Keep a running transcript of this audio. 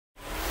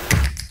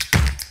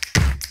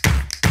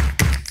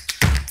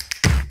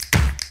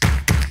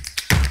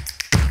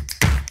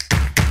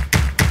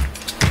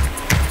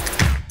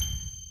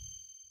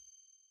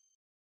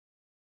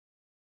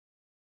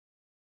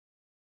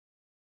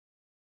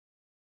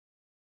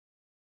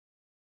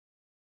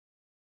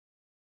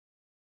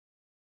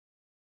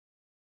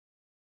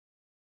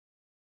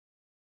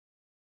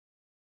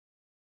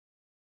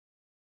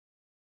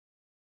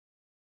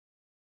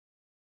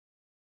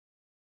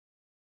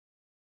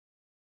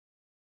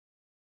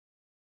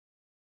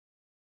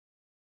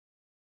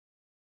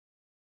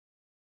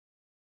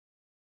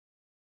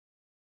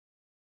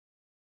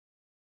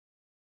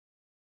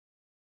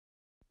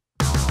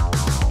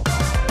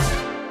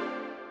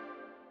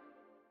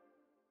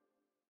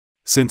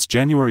Since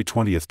January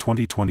 20,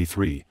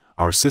 2023,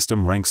 our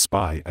system ranks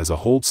SPY as a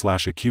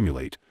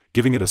hold/accumulate,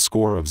 giving it a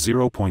score of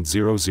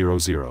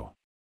 0.000.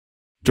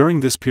 During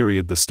this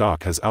period the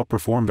stock has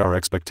outperformed our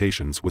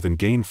expectations with a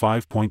gain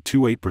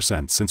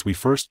 5.28% since we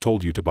first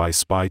told you to buy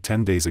SPY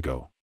 10 days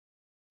ago.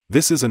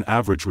 This is an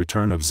average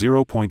return of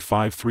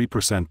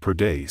 0.53% per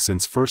day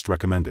since first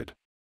recommended.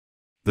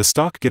 The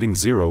stock getting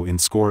 0 in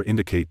score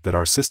indicate that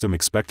our system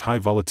expect high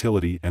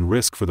volatility and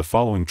risk for the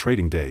following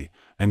trading day,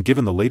 and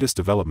given the latest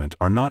development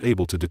are not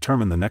able to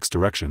determine the next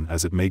direction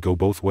as it may go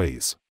both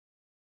ways.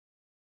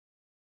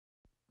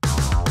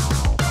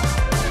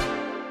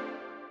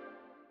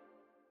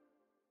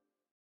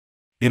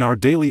 In our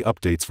daily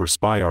updates for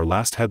SPY, our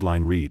last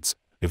headline reads,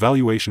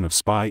 Evaluation of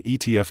SPY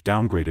ETF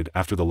downgraded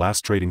after the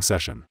last trading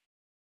session.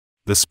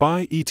 The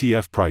SPY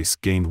ETF price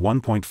gained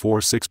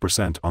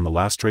 1.46% on the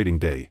last trading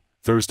day,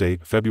 Thursday,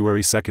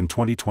 February 2,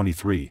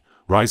 2023,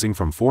 rising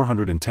from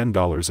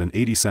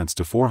 $410.80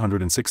 to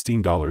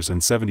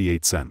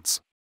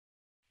 $416.78.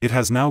 It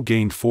has now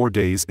gained 4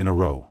 days in a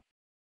row.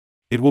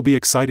 It will be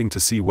exciting to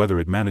see whether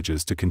it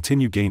manages to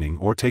continue gaining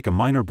or take a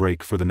minor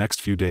break for the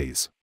next few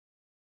days.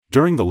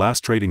 During the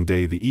last trading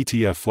day the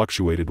ETF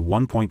fluctuated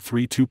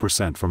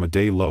 1.32% from a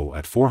day low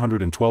at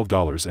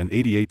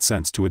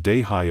 $412.88 to a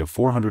day high of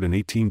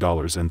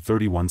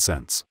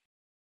 $418.31.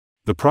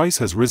 The price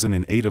has risen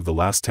in 8 of the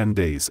last 10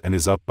 days and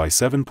is up by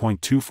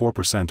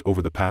 7.24%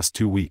 over the past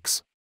 2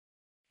 weeks.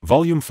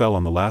 Volume fell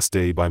on the last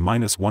day by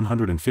minus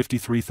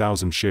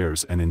 153,000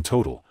 shares and in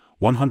total,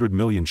 100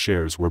 million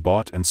shares were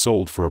bought and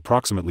sold for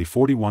approximately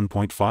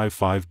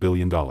 $41.55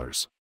 billion.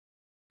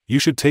 You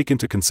should take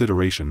into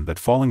consideration that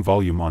falling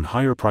volume on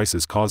higher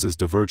prices causes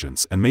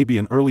divergence and may be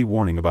an early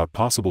warning about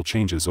possible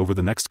changes over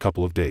the next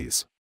couple of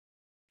days.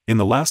 In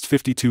the last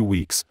 52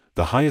 weeks,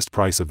 the highest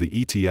price of the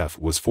ETF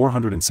was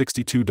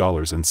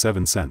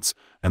 $462.07,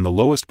 and the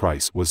lowest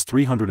price was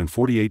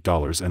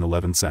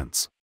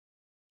 $348.11.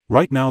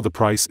 Right now the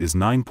price is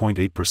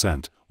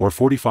 9.8%, or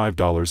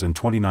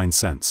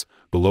 $45.29,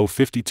 below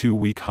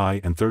 52-week high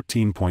and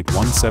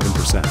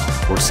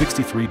 13.17%, or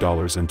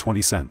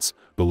 $63.20,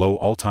 below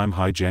all-time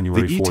high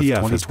January 4, 2022. The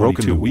ETF has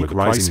broken the week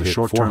rising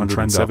short-term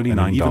trend up and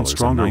an even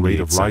stronger rate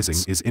of rising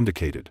is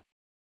indicated.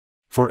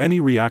 For any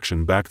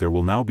reaction back there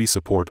will now be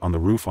support on the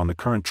roof on the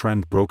current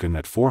trend broken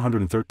at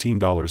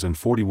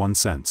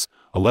 $413.41,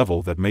 a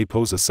level that may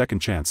pose a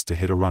second chance to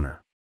hit a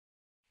runner.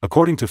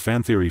 According to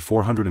fan theory,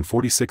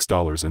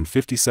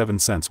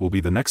 $446.57 will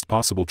be the next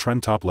possible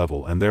trend top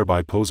level and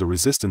thereby pose a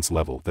resistance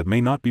level that may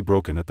not be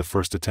broken at the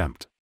first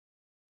attempt.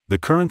 The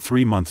current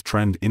 3-month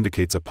trend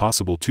indicates a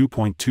possible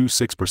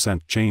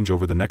 2.26% change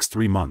over the next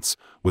 3 months,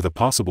 with a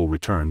possible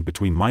return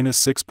between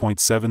minus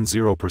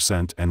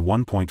 6.70% and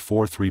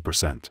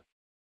 1.43%.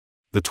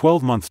 The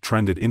 12-month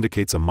trend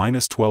indicates a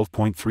minus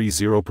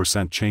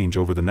 12.30% change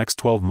over the next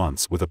 12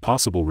 months with a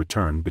possible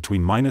return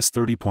between minus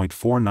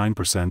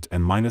 30.49%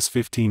 and minus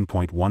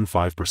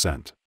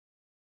 15.15%.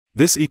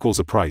 This equals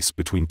a price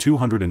between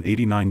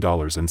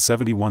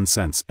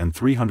 $289.71 and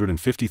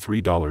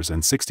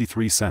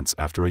 $353.63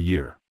 after a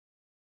year.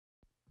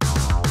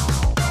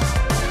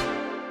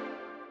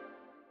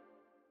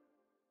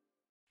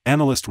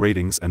 Analyst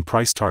ratings and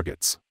price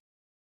targets.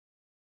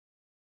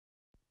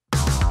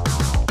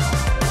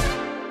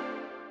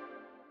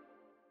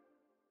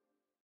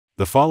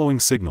 The following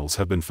signals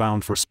have been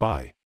found for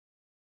SPY.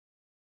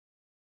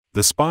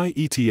 The SPY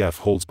ETF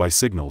holds by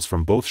signals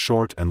from both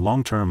short and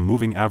long-term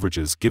moving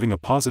averages giving a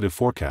positive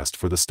forecast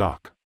for the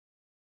stock.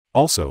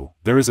 Also,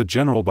 there is a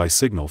general buy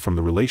signal from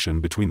the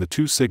relation between the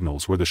two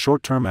signals where the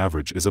short-term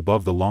average is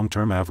above the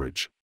long-term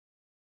average.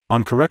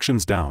 On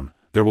corrections down,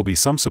 there will be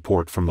some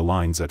support from the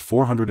lines at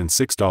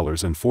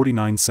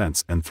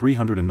 $406.49 and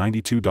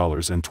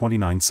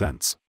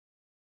 $392.29.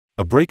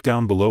 A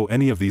breakdown below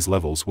any of these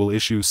levels will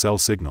issue sell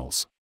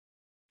signals.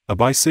 A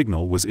buy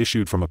signal was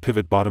issued from a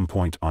pivot bottom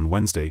point on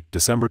Wednesday,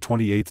 December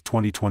 28,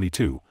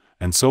 2022,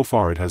 and so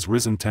far it has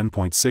risen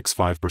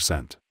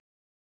 10.65%.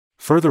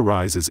 Further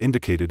rise is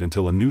indicated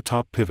until a new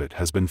top pivot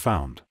has been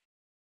found.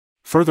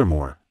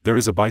 Furthermore, there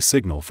is a buy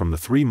signal from the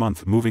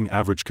 3-month moving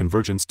average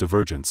convergence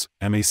divergence,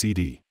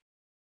 MACD.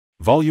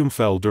 Volume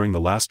fell during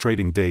the last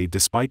trading day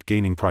despite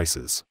gaining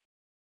prices.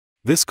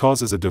 This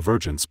causes a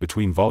divergence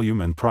between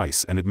volume and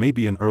price and it may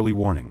be an early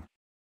warning.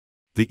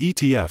 The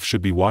ETF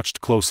should be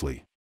watched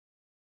closely.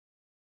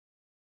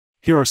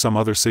 Here are some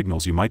other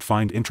signals you might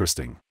find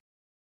interesting.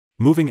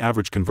 Moving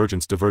average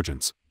convergence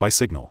divergence, buy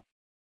signal.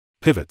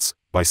 Pivots,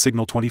 buy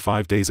signal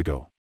 25 days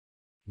ago.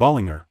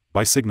 Bollinger,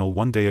 buy signal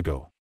 1 day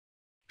ago.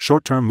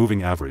 Short-term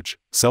moving average,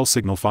 sell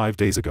signal 5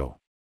 days ago.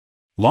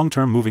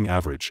 Long-term moving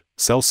average,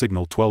 sell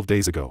signal 12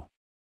 days ago.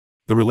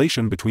 The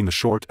relation between the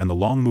short and the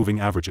long moving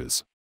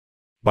averages.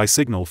 Buy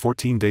signal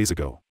 14 days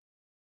ago.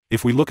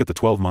 If we look at the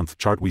 12-month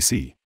chart we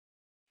see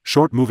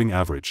short moving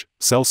average,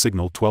 sell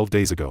signal 12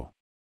 days ago.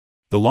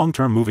 The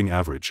long-term moving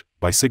average,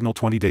 buy signal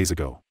 20 days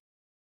ago.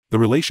 The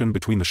relation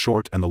between the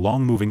short and the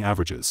long moving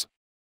averages.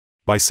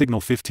 Buy signal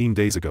 15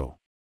 days ago.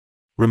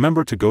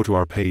 Remember to go to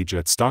our page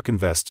at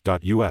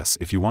StockInvest.us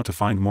if you want to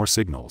find more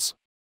signals.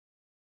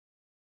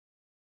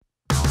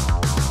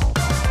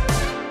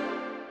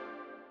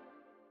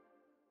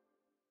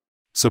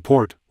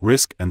 Support,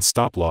 risk and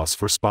stop loss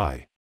for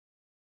SPY.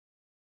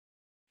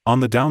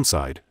 On the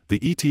downside, the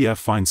ETF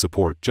finds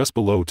support just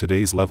below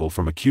today's level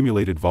from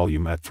accumulated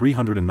volume at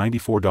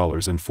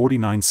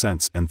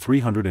 $394.49 and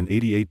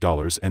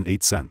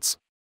 $388.08.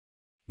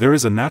 There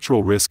is a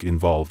natural risk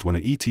involved when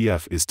an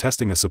ETF is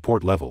testing a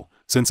support level,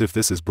 since if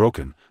this is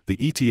broken, the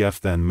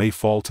ETF then may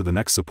fall to the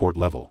next support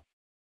level.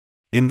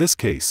 In this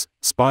case,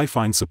 SPY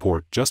finds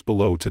support just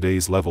below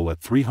today's level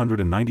at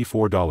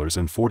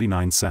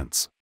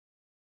 $394.49.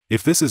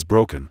 If this is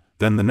broken,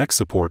 then the next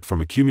support from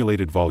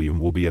accumulated volume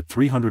will be at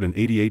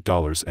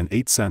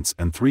 $388.08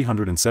 and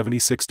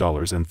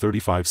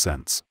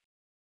 $376.35.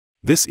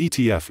 This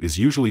ETF is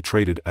usually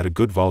traded at a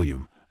good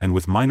volume, and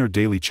with minor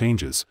daily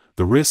changes,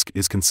 the risk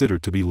is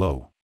considered to be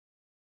low.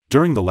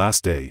 During the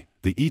last day,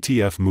 the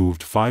ETF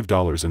moved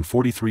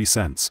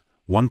 $5.43,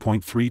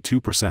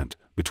 1.32%,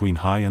 between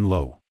high and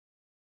low.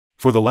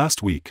 For the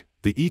last week,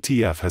 the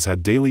ETF has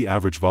had daily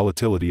average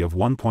volatility of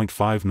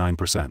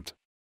 1.59%.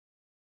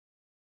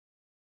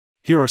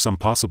 Here are some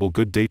possible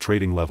good day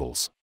trading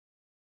levels.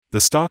 The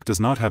stock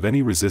does not have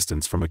any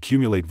resistance from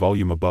accumulate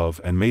volume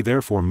above and may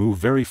therefore move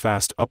very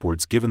fast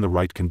upwards given the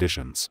right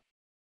conditions.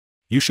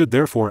 You should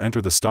therefore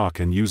enter the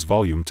stock and use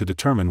volume to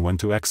determine when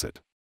to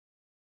exit.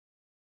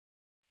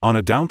 On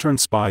a downturn,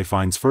 SPY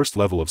finds first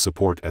level of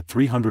support at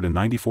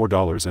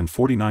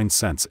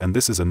 $394.49, and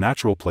this is a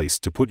natural place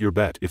to put your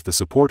bet if the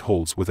support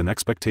holds with an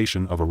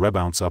expectation of a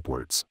rebound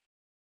upwards.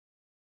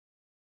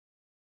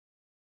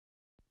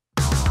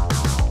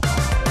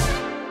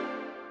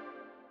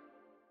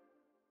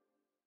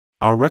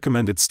 Our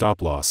recommended stop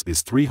loss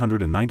is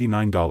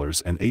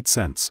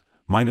 $399.08,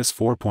 minus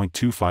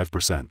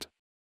 4.25%.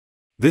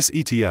 This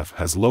ETF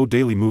has low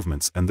daily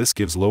movements and this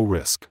gives low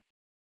risk.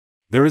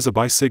 There is a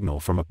buy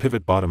signal from a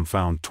pivot bottom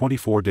found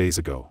 24 days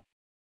ago.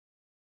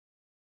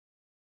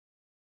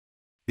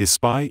 Is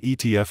SPY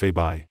ETF a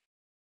buy?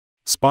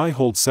 SPY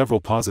holds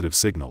several positive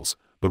signals,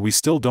 but we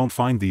still don't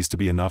find these to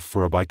be enough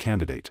for a buy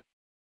candidate.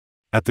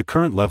 At the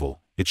current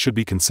level, it should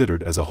be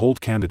considered as a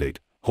hold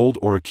candidate, hold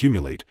or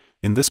accumulate,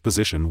 in this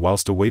position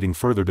whilst awaiting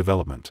further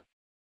development.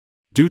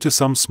 Due to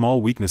some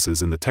small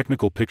weaknesses in the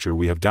technical picture,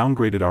 we have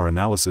downgraded our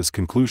analysis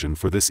conclusion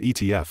for this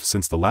ETF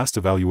since the last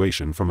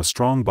evaluation from a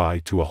strong buy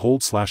to a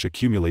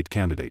hold/accumulate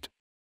candidate.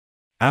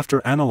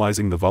 After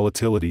analyzing the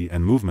volatility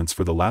and movements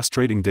for the last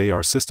trading day,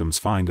 our systems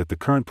find that the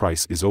current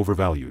price is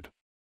overvalued.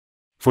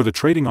 For the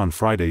trading on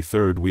Friday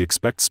 3rd, we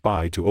expect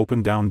SPY to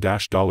open down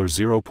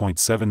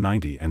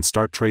 $0.790 and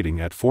start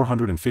trading at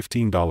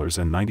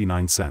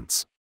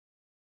 $415.99.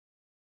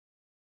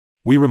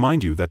 We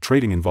remind you that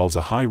trading involves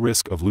a high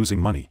risk of losing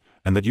money,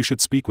 and that you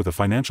should speak with a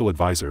financial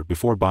advisor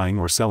before buying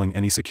or selling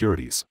any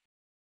securities.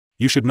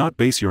 You should not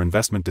base your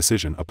investment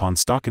decision upon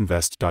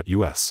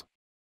StockInvest.us.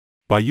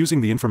 By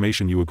using the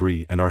information you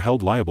agree and are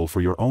held liable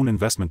for your own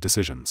investment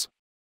decisions.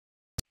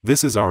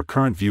 This is our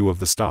current view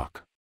of the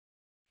stock.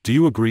 Do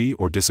you agree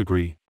or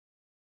disagree?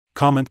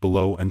 Comment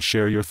below and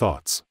share your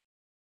thoughts.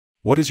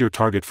 What is your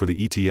target for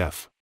the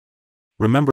ETF? Remember,